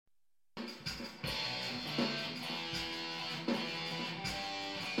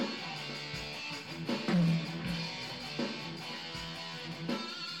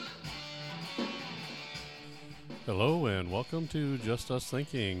Hello and welcome to Just Us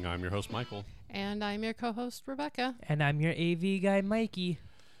Thinking. I'm your host, Michael. And I'm your co-host, Rebecca. And I'm your AV guy, Mikey.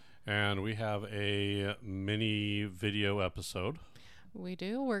 And we have a mini video episode. We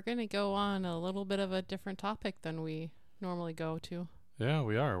do. We're going to go on a little bit of a different topic than we normally go to. Yeah,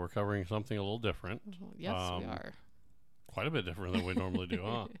 we are. We're covering something a little different. Yes, we are. Quite a bit different than we normally do,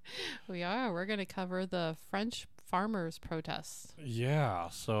 huh? We are. We're going to cover the French farmers' protests. Yeah,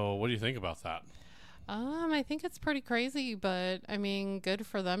 so what do you think about that? I think it's pretty crazy, but I mean, good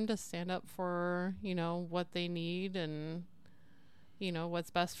for them to stand up for, what they need and, what's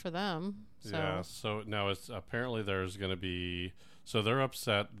best for them. So. Yeah, so now it's apparently there's going to be, so they're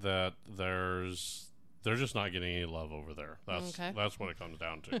upset that they're just not getting any love over there. That's what it comes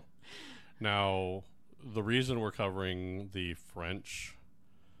down to. Now, the reason we're covering the French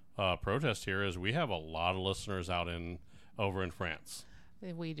protest here is we have a lot of listeners over in France.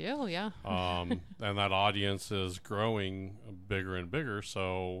 We do, yeah. And that audience is growing bigger and bigger.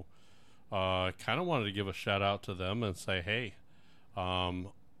 So kind of wanted to give a shout out to them and say, hey,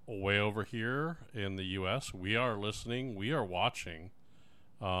 way over here in the U.S., we are listening. We are watching.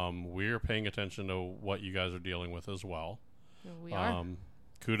 We are paying attention to what you guys are dealing with as well. We are.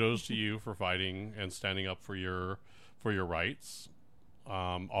 Kudos to you for fighting and standing up for your rights.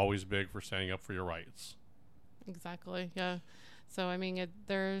 Always big for standing up for your rights. Exactly, yeah. So, I mean,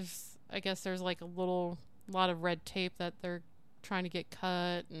 there's like a lot of red tape that they're trying to get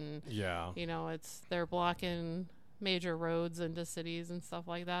cut, and they're blocking major roads into cities and stuff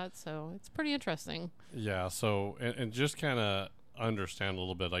like that. So it's pretty interesting. Yeah. So, and just kind of understand a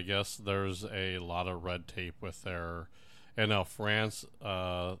little bit, I guess there's a lot of red tape with and now France,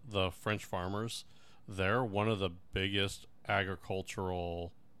 the French farmers, they're one of the biggest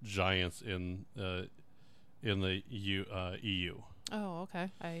agricultural giants in the EU. Oh, okay.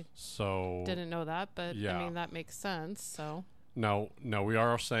 I didn't know that, but yeah. I mean, that makes sense. So now we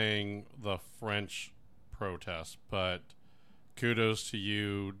are saying the French protest, but kudos to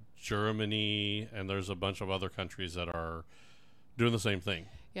you, Germany, and there's a bunch of other countries that are doing the same thing.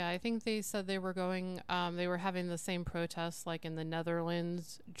 Yeah, I think they said they were they were having the same protests like in the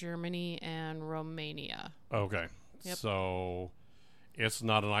Netherlands, Germany, and Romania. Okay. Yep. So it's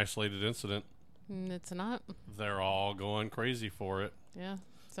not an isolated incident. It's not. They're all going crazy for it. Yeah.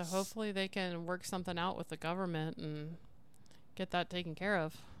 So hopefully they can work something out with the government and get that taken care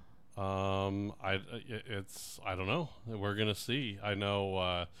of. I don't know. We're gonna see. I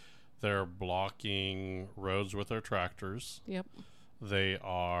know they're blocking roads with their tractors. Yep. They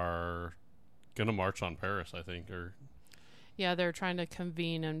are gonna march on Paris, I think, yeah, they're trying to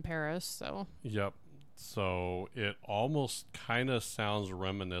convene in Paris. So. Yep. So it almost kind of sounds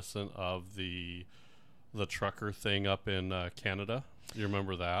reminiscent of the trucker thing up in Canada. You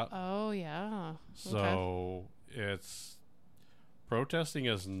remember that? Oh, yeah. So it's protesting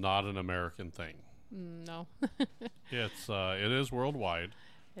is not an American thing. No. It is worldwide.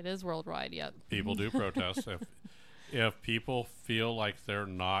 It is worldwide, yep. People do protest. If people feel like they're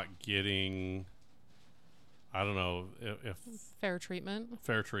not getting, I don't know, if fair treatment.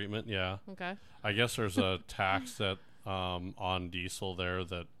 Fair treatment, yeah. Okay. I guess there's a tax that on diesel there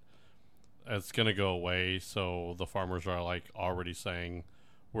that it's going to go away. So the farmers are like already saying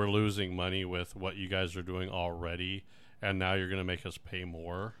we're losing money with what you guys are doing already, and now you're going to make us pay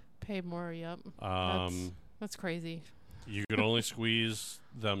more. Pay more, yep. That's crazy. You could only squeeze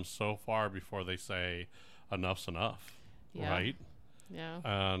them so far before they say enough's enough, right? Yeah.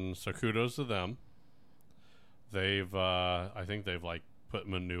 And so kudos to them. I think they've like put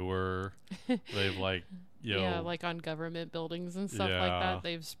manure. They've like, like on government buildings and stuff like that.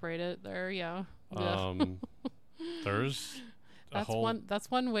 They've sprayed it there. Yeah. There's that's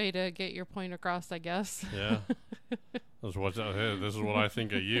one way to get your point across, I guess. Yeah. This is what I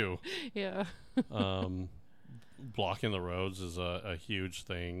think of you. Yeah. Blocking the roads is a huge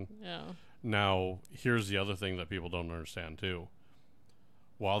thing. Yeah. Now, here's the other thing that people don't understand too.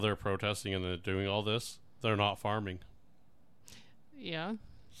 While they're protesting and they're doing all this, they're not farming. Yeah.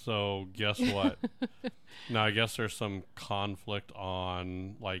 So guess what? Now, I guess there's some conflict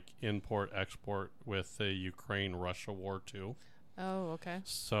on like import-export with the Ukraine-Russia war too. Oh, okay.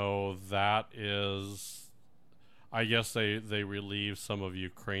 So that is, I guess they relieve some of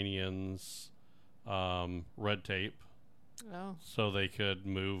Ukrainians' red tape. Oh. So they could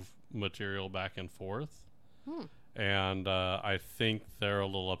move material back and forth. And I think they're a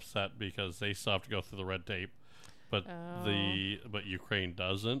little upset because they still have to go through the red tape, but Ukraine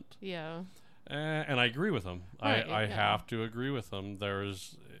doesn't. Yeah. And I agree with them. Right, I have to agree with them. I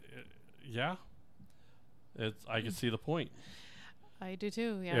can see the point. I do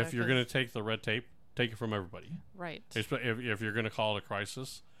too. Yeah. If you're going to take the red tape take it from everybody. Right. If you're going to call it a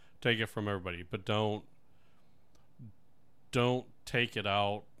crisis, take it from everybody, but don't take it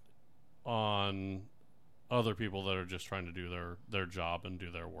out on other people that are just trying to do their job and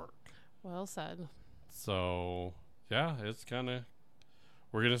do their work. Well said. So, yeah, it's kind of,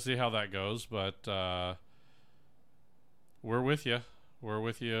 we're going to see how that goes, but we're with you. We're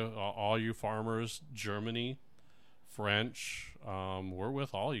with you, all you farmers, Germany, French. We're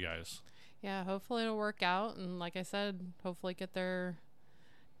with all you guys. Yeah, hopefully it'll work out. And like I said, hopefully get their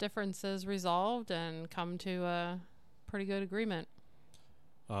differences resolved and come to a pretty good agreement.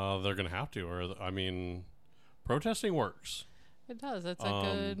 They're going to have to, or I mean, protesting works. It does. It's a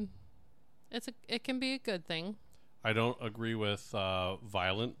good. It can be a good thing. I don't agree with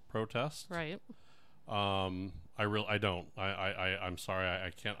violent protest. Right. I don't. I'm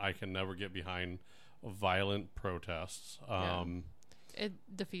sorry. I can never get behind violent protests. It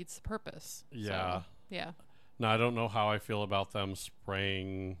defeats the purpose. Yeah. So, yeah. Now I don't know how I feel about them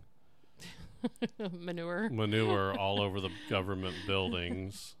spraying manure all over the government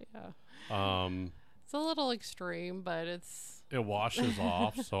buildings. Yeah. It's a little extreme, but it washes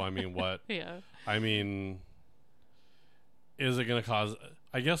off. So I mean, what? Yeah. I mean, is it going to cause?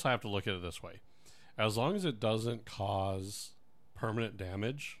 I guess I have to look at it this way: as long as it doesn't cause permanent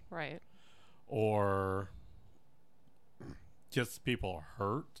damage, right, or gets people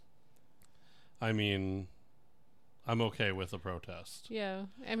hurt, I mean, I'm okay with the protest. Yeah.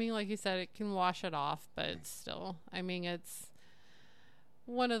 I mean, like you said, it can wash it off, but still, I mean, it's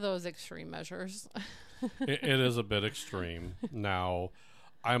one of those extreme measures. It is a bit extreme. Now,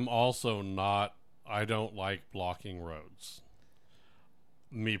 I'm also not, I don't like blocking roads.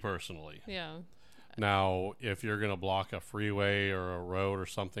 Me personally. Yeah. Now, if you're going to block a freeway or a road or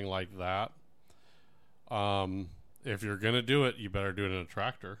something like that, if you're going to do it, you better do it in a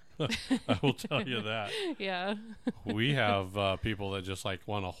tractor. I will tell you that. Yeah. We have people that just like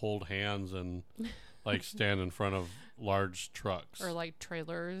want to hold hands and like stand in front of large trucks. Or like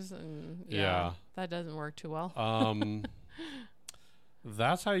trailers. And yeah. That doesn't work too well.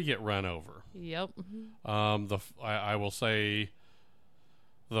 That's how you get run over. Yep. I will say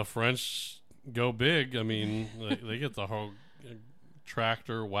the French go big. I mean, they get the whole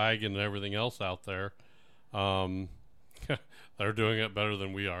tractor, wagon, and everything else out there. They're doing it better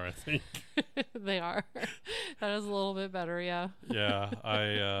than we are, I think. They are. That is a little bit better, yeah. Yeah,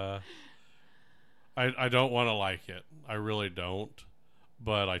 I don't want to like it. I really don't.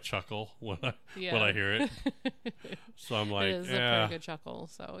 But I chuckle when I hear it. So I'm like, it is a pretty good chuckle.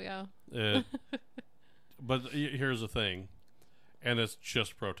 So yeah. But here's the thing, and it's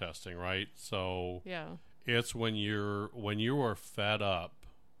just protesting, right? So yeah, it's when you are fed up.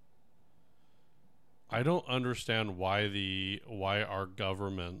 I don't understand why our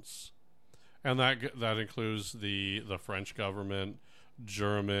governments, and that includes the French government,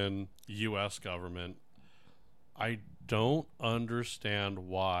 German, U.S. government. I don't understand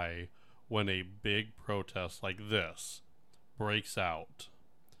why when a big protest like this breaks out,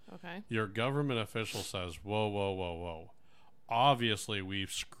 okay, your government official says, whoa. Obviously,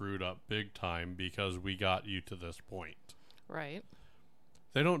 we've screwed up big time because we got you to this point. Right.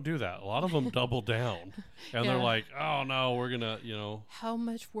 They don't do that. A lot of them double down. And they're like, oh, no, we're going to, How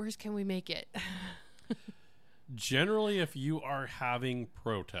much worse can we make it? Generally, if you are having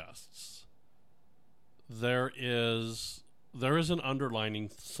protests, there is an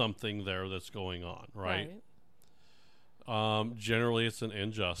underlining something there that's going on, right? Generally, it's an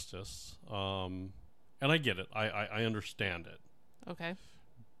injustice. And I get it. I understand it. Okay.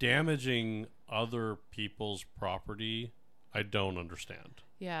 Damaging other people's property, I don't understand.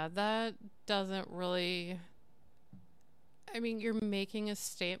 Yeah, that doesn't really... I mean, you're making a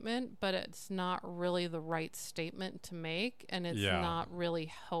statement, but it's not really the right statement to make, and it's not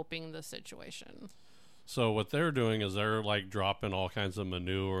really helping the situation. So what they're doing is they're like dropping all kinds of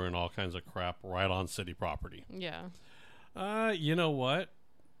manure and all kinds of crap right on city property. Yeah. You know what?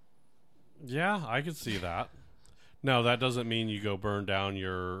 Yeah, I could see that. Now, that doesn't mean you go burn down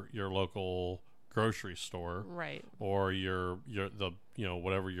your local grocery store, right? Or your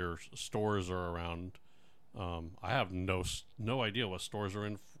whatever your stores are around. I have no idea what stores are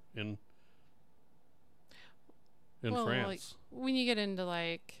in France. Like when you get into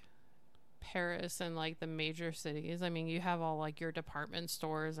like Paris and like the major cities, I mean, you have all like your department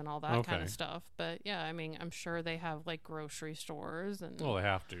stores and all that kind of stuff. But yeah, I mean, I'm sure they have like grocery stores and they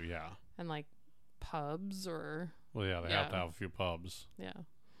have to, yeah, and like pubs or they have to have a few pubs. Yeah.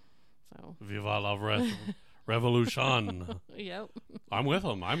 So Viva la revolution. Yep. I'm with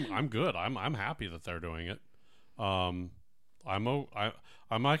them. I'm good. I'm happy that they're doing it.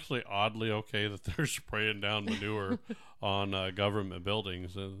 I'm actually oddly okay that they're spraying down manure on government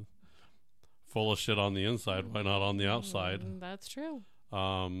buildings and full of shit on the inside. Why not on the outside? That's true.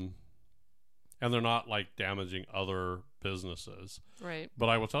 And they're not like damaging other businesses, right? But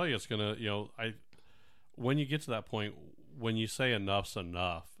I will tell you, it's gonna, when you get to that point, when you say enough's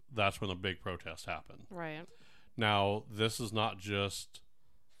enough, that's when the big protests happen. Right. Now, this is not just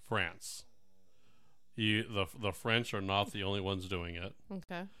France. The French are not the only ones doing it.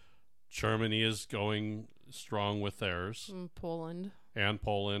 Okay. Germany is going strong with theirs. Poland. And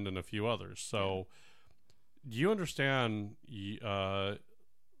Poland and a few others. So, do you understand, to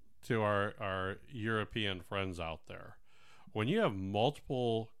our European friends out there, when you have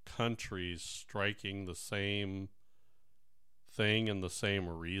multiple countries striking the same thing and the same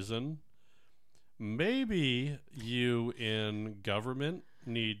reason, maybe you in government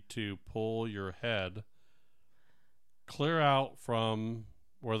need to pull your head clear out from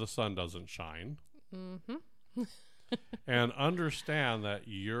where the sun doesn't shine. Mm-hmm. And understand that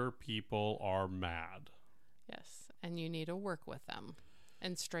your people are mad. Yes, and you need to work with them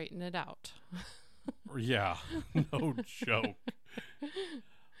and straighten it out. Yeah, no joke.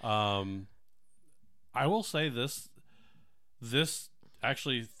 I will say this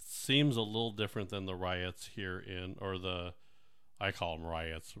actually seems a little different than the riots here I call them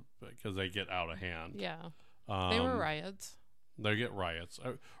riots because they get out of hand. Yeah. They were riots. They get riots.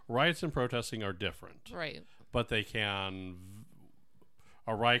 Riots and protesting are different. Right. But a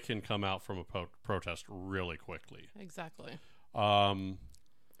riot can come out from a protest really quickly. Exactly. And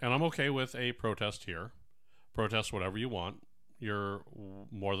I'm okay with a protest here. Protest whatever you want. You're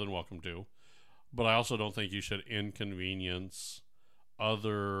more than welcome to. But I also don't think you should inconvenience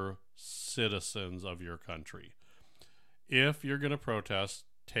other citizens of your country. If you're going to protest,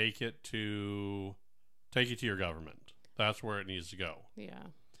 take it to your government. That's where it needs to go. Yeah.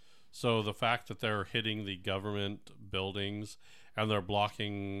 So the fact that they're hitting the government buildings and they're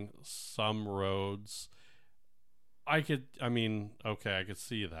blocking some roads, I could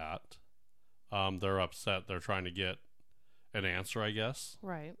see that. They're upset. They're trying to get an answer, I guess.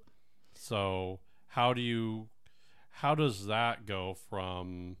 Right. So how does that go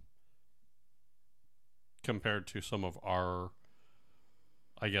from compared to some of our,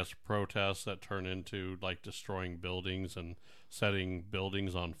 I guess, protests that turn into like destroying buildings and setting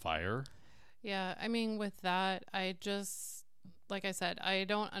buildings on fire? Yeah, I mean, with that, like I said, I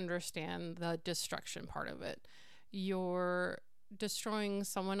don't understand the destruction part of it. You're destroying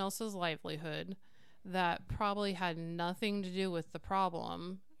someone else's livelihood that probably had nothing to do with the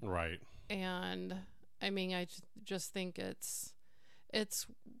problem. Right. And I mean, I just think it's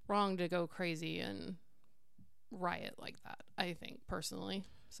wrong to go crazy and riot like that, I think, personally.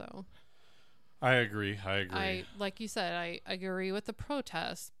 So I agree. Like you said, I agree with the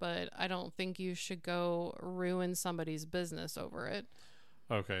protest, but I don't think you should go ruin somebody's business over it.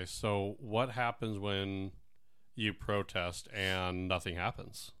 Okay, so what happens when you protest and nothing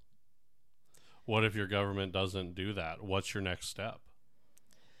happens? What if your government doesn't do that? What's your next step?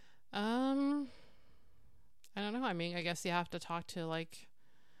 I don't know. I mean, I guess you have to talk to like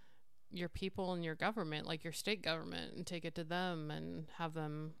your people in your government, like your state government, and take it to them and have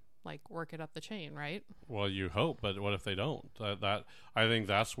them like work it up the chain, right? Well, you hope, but what if they don't? I think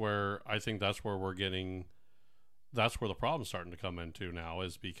that's where we're getting. That's where the problem's starting to come into now,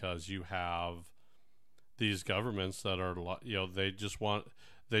 is because you have these governments that are, they just want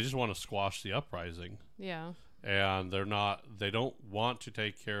to squash the uprising. Yeah. And they don't want to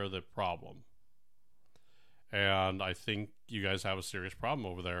take care of the problem. And I think you guys have a serious problem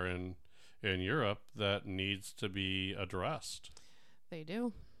over there in Europe that needs to be addressed. They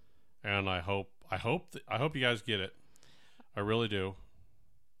do. And I hope you guys get it. I really do.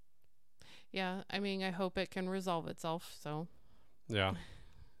 Yeah, I mean, I hope it can resolve itself, so. Yeah.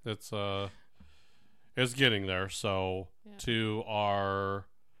 It's getting there. So yeah. To our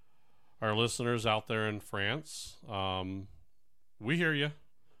listeners out there in France, we hear you.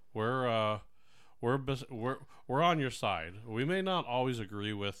 We're on your side. We may not always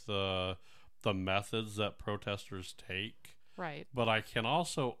agree with the methods that protesters take. Right. But I can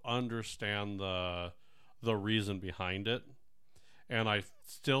also understand the reason behind it. And I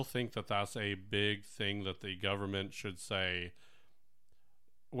still think that that's a big thing that the government should say.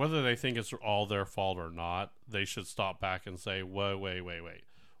 Whether they think it's all their fault or not, they should stop back and say, wait.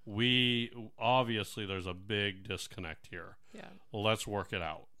 Obviously there's a big disconnect here. Yeah. Let's work it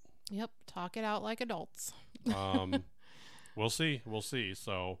out. Yep. Talk it out like adults. We'll see.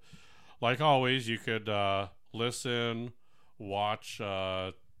 So, like always, you could listen, watch,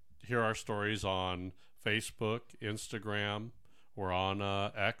 hear our stories on Facebook, Instagram. We're on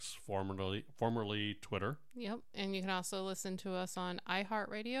X, formerly Twitter. Yep. And you can also listen to us on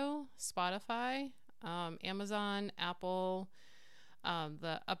iHeartRadio, Spotify, Amazon, Apple,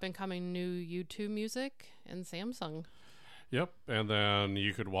 the up-and-coming new YouTube Music, and Samsung. Yep. And then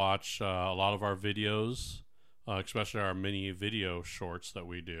you could watch a lot of our videos, especially our mini video shorts that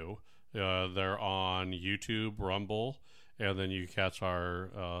we do. They're on YouTube, Rumble, and then you catch our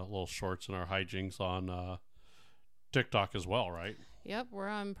little shorts and our hijinks on TikTok as well, right? Yep, we're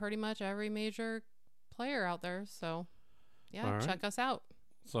on pretty much every major player out there. So, yeah, check us out.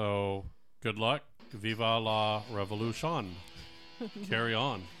 So, good luck. Viva la revolution. Carry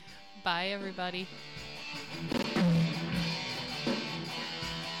on. Bye, everybody.